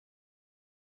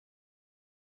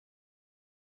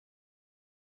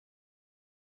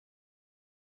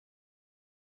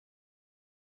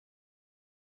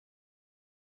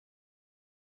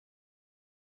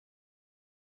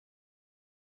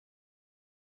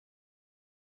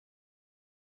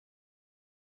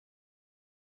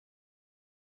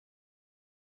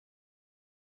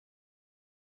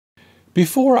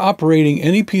Before operating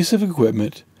any piece of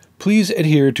equipment, please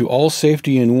adhere to all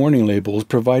safety and warning labels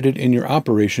provided in your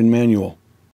operation manual.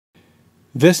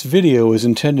 This video is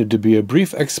intended to be a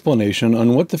brief explanation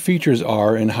on what the features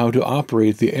are and how to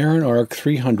operate the Arc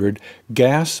 300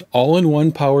 gas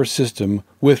all-in-one power system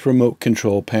with remote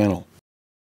control panel.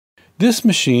 This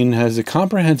machine has a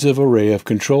comprehensive array of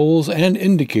controls and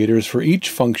indicators for each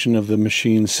function of the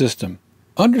machine system.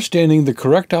 Understanding the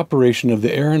correct operation of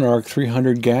the Arc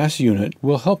 300 gas unit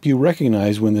will help you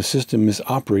recognize when the system is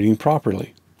operating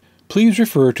properly. Please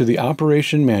refer to the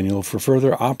operation manual for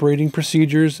further operating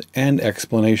procedures and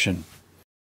explanation.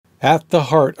 At the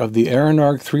heart of the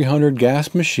Arc 300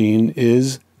 gas machine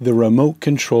is the remote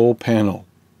control panel.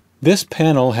 This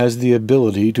panel has the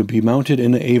ability to be mounted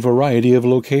in a variety of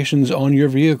locations on your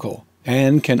vehicle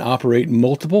and can operate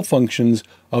multiple functions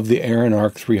of the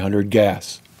Arc 300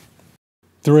 gas.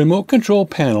 The remote control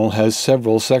panel has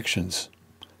several sections.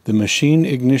 The machine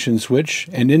ignition switch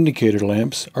and indicator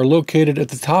lamps are located at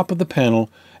the top of the panel,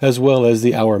 as well as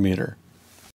the hour meter.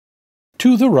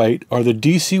 To the right are the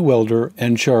DC welder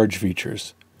and charge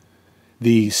features.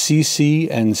 The CC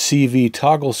and CV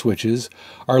toggle switches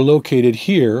are located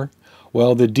here,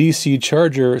 while the DC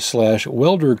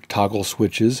charger/welder toggle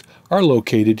switches are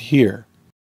located here.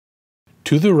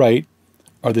 To the right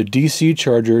are the DC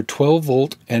charger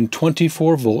 12-volt and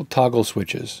 24-volt toggle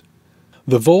switches.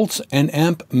 The volts and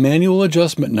amp manual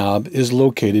adjustment knob is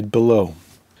located below.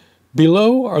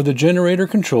 Below are the generator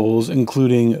controls,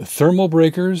 including thermal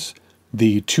breakers,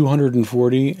 the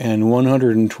 240 and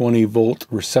 120 volt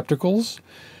receptacles,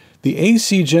 the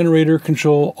AC generator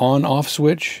control on-off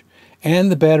switch,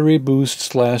 and the battery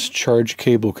boost/charge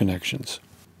cable connections.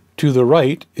 To the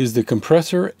right is the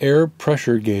compressor air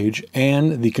pressure gauge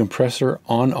and the compressor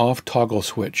on-off toggle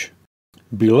switch.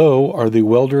 Below are the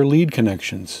welder lead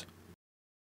connections.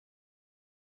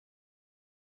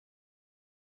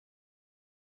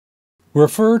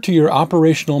 Refer to your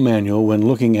operational manual when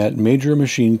looking at major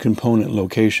machine component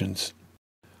locations.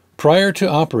 Prior to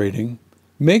operating,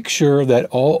 make sure that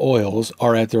all oils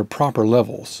are at their proper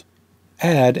levels.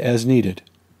 Add as needed.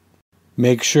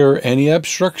 Make sure any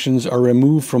obstructions are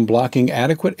removed from blocking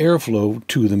adequate airflow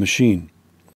to the machine.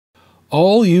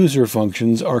 All user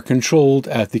functions are controlled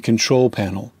at the control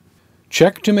panel.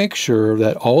 Check to make sure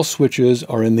that all switches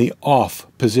are in the off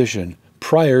position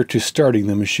prior to starting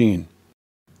the machine.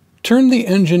 Turn the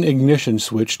engine ignition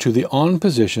switch to the on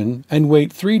position and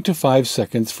wait 3 to 5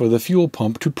 seconds for the fuel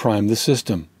pump to prime the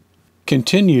system.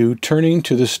 Continue turning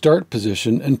to the start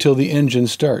position until the engine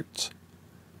starts.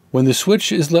 When the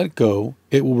switch is let go,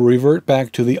 it will revert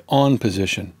back to the on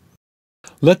position.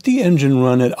 Let the engine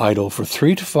run at idle for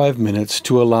 3 to 5 minutes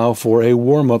to allow for a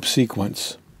warm-up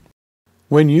sequence.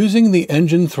 When using the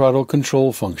engine throttle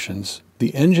control functions,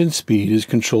 the engine speed is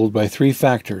controlled by 3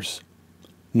 factors.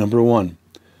 Number 1.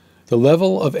 The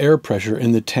level of air pressure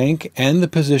in the tank and the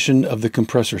position of the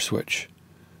compressor switch.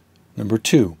 Number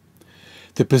 2.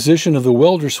 The position of the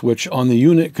welder switch on the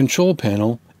unit control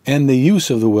panel and the use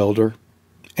of the welder.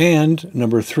 And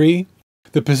number 3.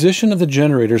 The position of the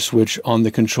generator switch on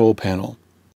the control panel.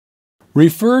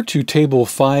 Refer to Table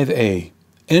 5A,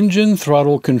 Engine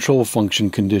Throttle Control Function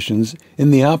Conditions,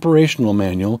 in the operational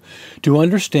manual to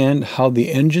understand how the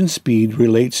engine speed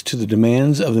relates to the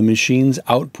demands of the machine's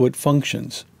output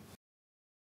functions.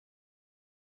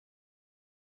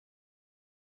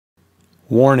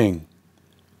 Warning: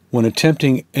 when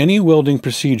attempting any welding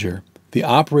procedure, the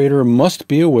operator must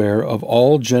be aware of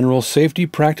all general safety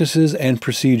practices and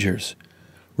procedures.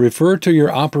 Refer to your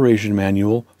operation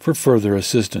manual for further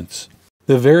assistance.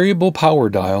 The variable power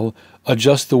dial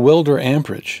adjusts the welder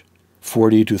amperage,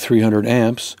 40 to 300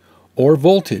 amps, or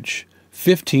voltage,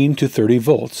 15 to 30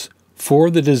 volts, for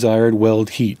the desired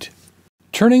weld heat.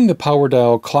 Turning the power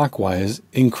dial clockwise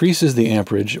increases the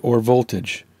amperage or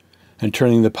voltage, and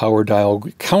turning the power dial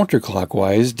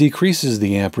counterclockwise decreases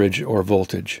the amperage or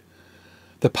voltage.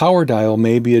 The power dial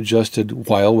may be adjusted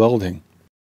while welding.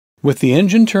 With the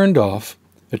engine turned off,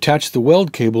 attach the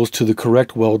weld cables to the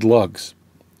correct weld lugs.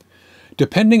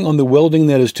 Depending on the welding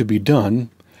that is to be done,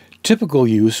 typical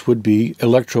use would be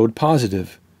electrode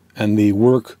positive and the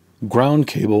work ground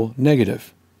cable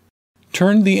negative.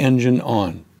 Turn the engine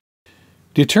on.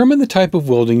 Determine the type of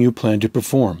welding you plan to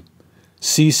perform.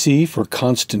 CC for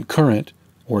constant current,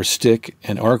 or stick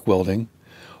and arc welding,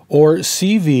 or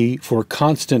CV for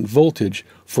constant voltage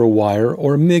for wire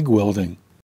or MIG welding.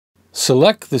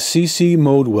 Select the CC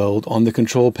mode weld on the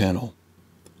control panel.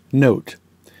 Note: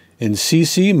 in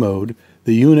CC mode,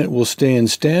 the unit will stay in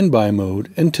standby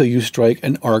mode until you strike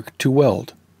an arc to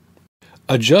weld.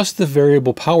 Adjust the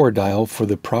variable power dial for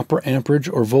the proper amperage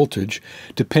or voltage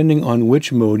depending on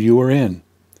which mode you are in.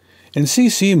 In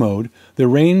CC mode, the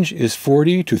range is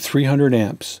 40 to 300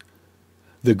 amps.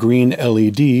 The green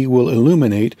LED will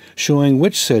illuminate, showing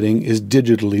which setting is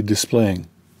digitally displaying.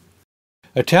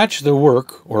 Attach the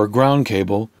work or ground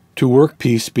cable to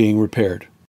workpiece being repaired.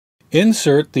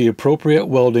 Insert the appropriate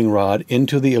welding rod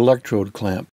into the electrode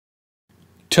clamp.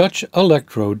 Touch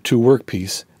electrode to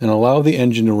workpiece and allow the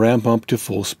engine to ramp up to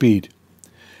full speed.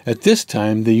 At this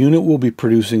time, the unit will be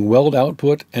producing weld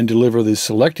output and deliver the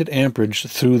selected amperage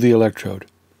through the electrode.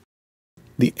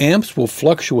 The amps will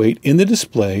fluctuate in the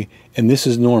display, and this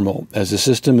is normal as the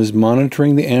system is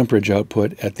monitoring the amperage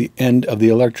output at the end of the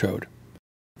electrode.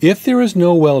 If there is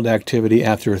no weld activity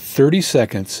after 30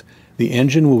 seconds, the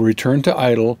engine will return to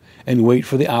idle and wait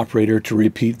for the operator to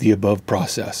repeat the above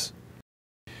process.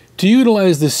 To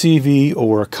utilize the CV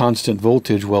or constant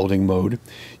voltage welding mode,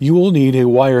 you will need a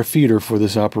wire feeder for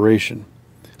this operation,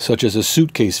 such as a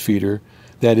suitcase feeder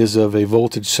that is of a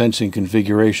voltage sensing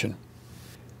configuration.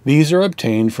 These are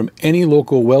obtained from any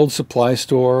local weld supply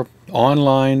store,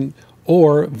 online,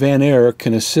 or Van Air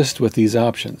can assist with these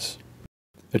options.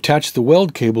 Attach the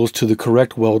weld cables to the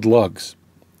correct weld lugs.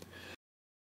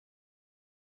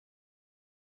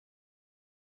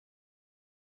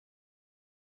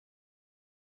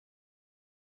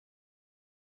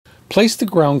 Place the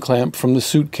ground clamp from the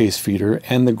suitcase feeder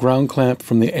and the ground clamp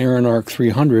from the Aeronarch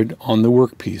 300 on the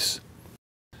workpiece.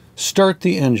 Start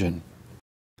the engine.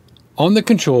 On the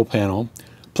control panel,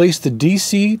 place the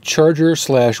DC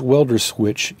charger/welder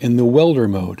switch in the welder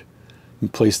mode,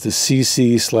 and place the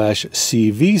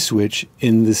CC/CV switch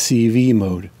in the CV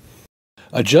mode.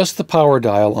 Adjust the power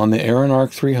dial on the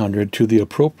Aeronarch 300 to the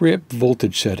appropriate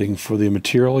voltage setting for the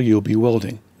material you'll be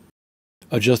welding.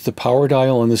 Adjust the power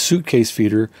dial on the suitcase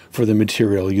feeder for the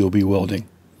material you'll be welding.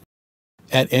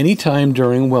 At any time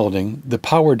during welding, the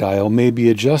power dial may be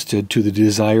adjusted to the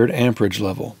desired amperage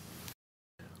level.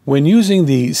 When using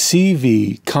the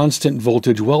CV constant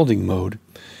voltage welding mode,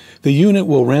 the unit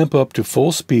will ramp up to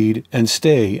full speed and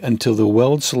stay until the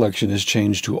weld selection is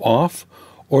changed to off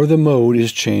or the mode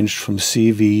is changed from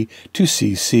CV to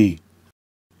CC.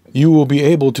 You will be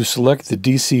able to select the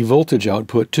DC voltage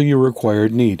output to your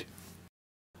required need.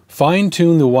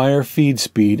 Fine-tune the wire feed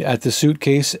speed at the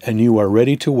suitcase and you are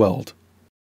ready to weld.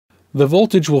 The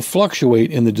voltage will fluctuate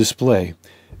in the display.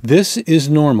 This is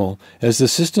normal as the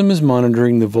system is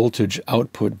monitoring the voltage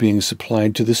output being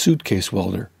supplied to the suitcase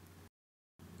welder.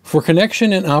 For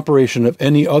connection and operation of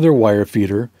any other wire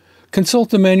feeder, consult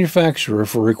the manufacturer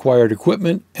for required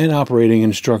equipment and operating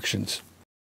instructions.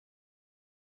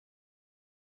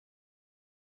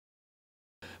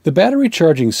 The battery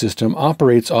charging system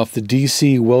operates off the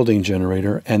DC welding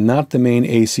generator and not the main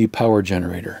AC power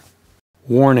generator.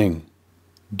 Warning: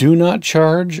 do not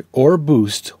charge or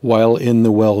boost while in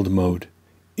the weld mode.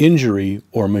 Injury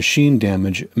or machine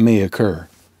damage may occur.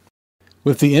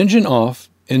 With the engine off,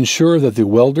 ensure that the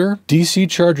welder, DC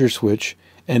charger switch,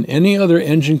 and any other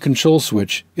engine control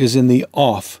switch is in the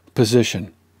off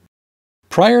position.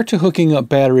 Prior to hooking up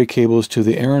battery cables to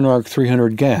the Aeronarch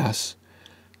 300 gas,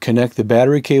 connect the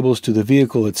battery cables to the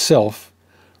vehicle itself,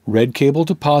 red cable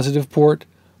to positive port,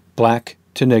 black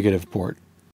to negative port.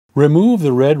 Remove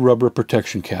the red rubber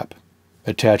protection cap.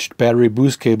 Attach battery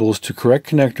boost cables to correct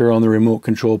connector on the remote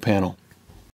control panel.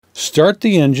 Start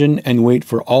the engine and wait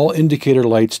for all indicator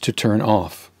lights to turn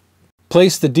off.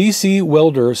 Place the DC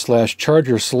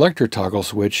welder/charger selector toggle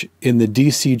switch in the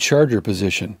DC charger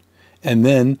position, and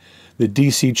then the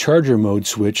DC charger mode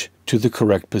switch to the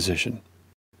correct position.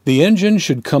 The engine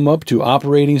should come up to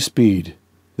operating speed.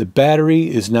 The battery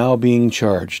is now being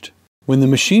charged. When the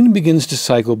machine begins to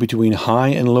cycle between high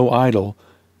and low idle,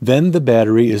 then the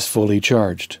battery is fully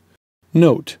charged.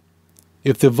 Note: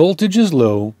 if the voltage is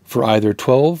low for either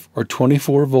 12 or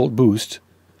 24 volt boost,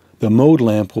 the mode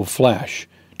lamp will flash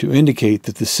to indicate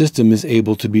that the system is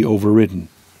able to be overridden.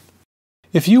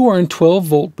 If you are in 12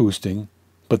 volt boosting,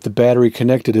 but the battery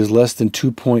connected is less than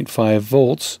 2.5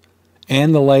 volts,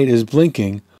 and the light is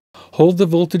blinking, hold the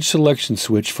voltage selection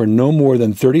switch for no more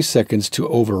than 30 seconds to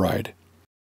override.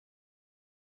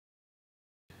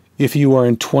 If you are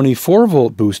in 24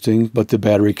 volt boosting, but the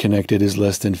battery connected is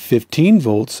less than 15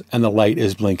 volts and the light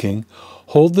is blinking,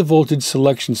 hold the voltage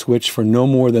selection switch for no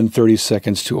more than 30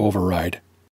 seconds to override.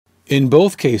 In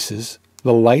both cases,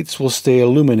 the lights will stay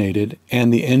illuminated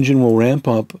and the engine will ramp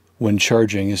up when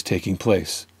charging is taking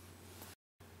place.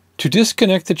 To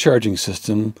disconnect the charging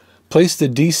system, place the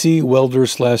DC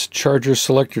welder/charger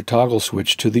selector toggle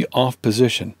switch to the off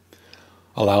position.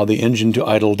 Allow the engine to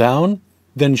idle down,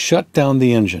 then shut down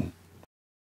the engine.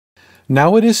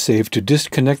 Now it is safe to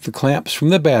disconnect the clamps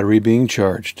from the battery being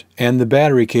charged and the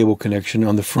battery cable connection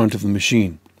on the front of the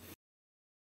machine.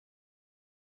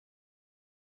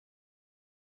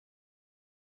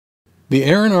 The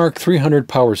Aeron 300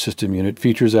 power system unit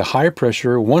features a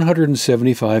high-pressure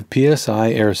 175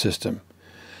 psi air system.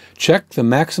 Check the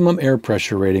maximum air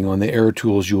pressure rating on the air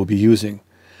tools you will be using.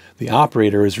 The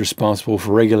operator is responsible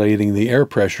for regulating the air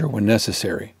pressure when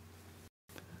necessary.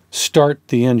 Start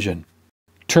the engine.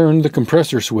 Turn the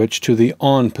compressor switch to the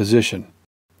on position.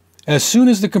 As soon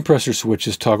as the compressor switch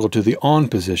is toggled to the on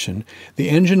position, the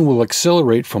engine will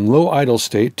accelerate from low idle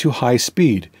state to high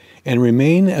speed and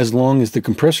remain as long as the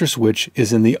compressor switch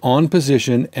is in the on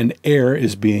position and air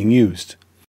is being used.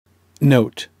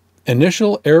 Note: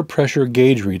 initial air pressure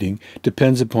gauge reading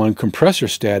depends upon compressor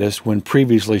status when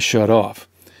previously shut off.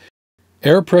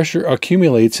 Air pressure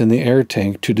accumulates in the air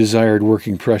tank to desired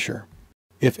working pressure.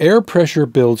 If air pressure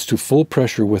builds to full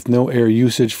pressure with no air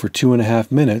usage for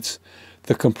 2.5 minutes,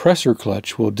 the compressor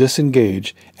clutch will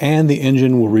disengage and the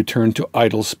engine will return to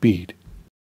idle speed.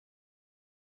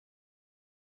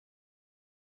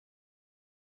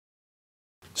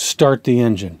 Start the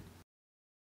engine.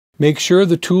 Make sure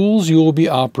the tools you will be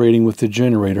operating with the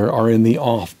generator are in the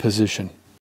off position.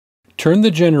 Turn the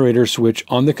generator switch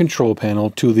on the control panel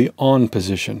to the on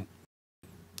position.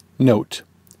 Note: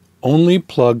 only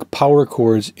plug power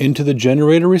cords into the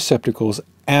generator receptacles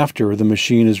after the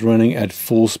machine is running at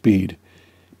full speed.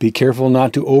 Be careful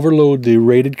not to overload the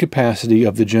rated capacity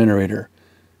of the generator,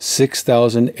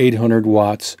 6,800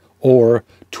 watts or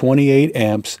 28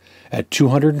 amps at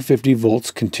 250 volts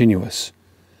continuous.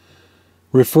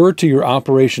 Refer to your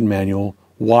operation manual,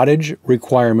 wattage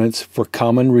requirements for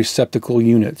common receptacle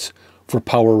units for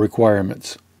power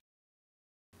requirements.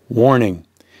 Warning: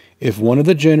 if one of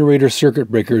the generator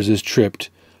circuit breakers is tripped,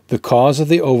 the cause of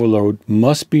the overload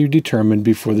must be determined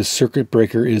before the circuit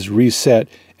breaker is reset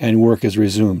and work is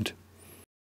resumed.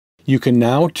 You can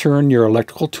now turn your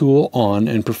electrical tool on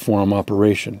and perform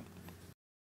operation.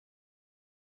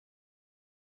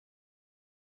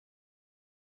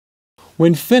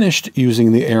 When finished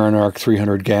using the Aeron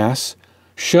 300 gas,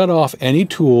 shut off any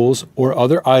tools or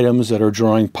other items that are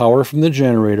drawing power from the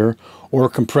generator or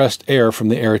compressed air from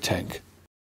the air tank.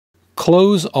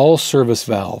 Close all service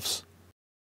valves.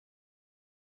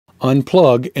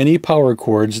 Unplug any power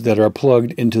cords that are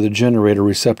plugged into the generator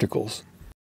receptacles.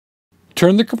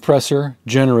 Turn the compressor,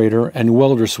 generator, and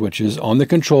welder switches on the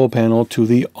control panel to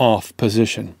the off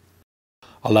position.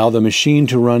 Allow the machine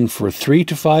to run for 3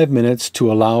 to 5 minutes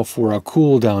to allow for a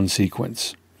cool down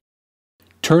sequence.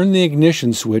 Turn the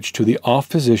ignition switch to the off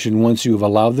position once you have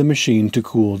allowed the machine to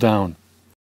cool down.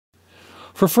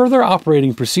 For further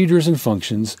operating procedures and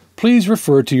functions, please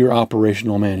refer to your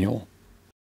operational manual.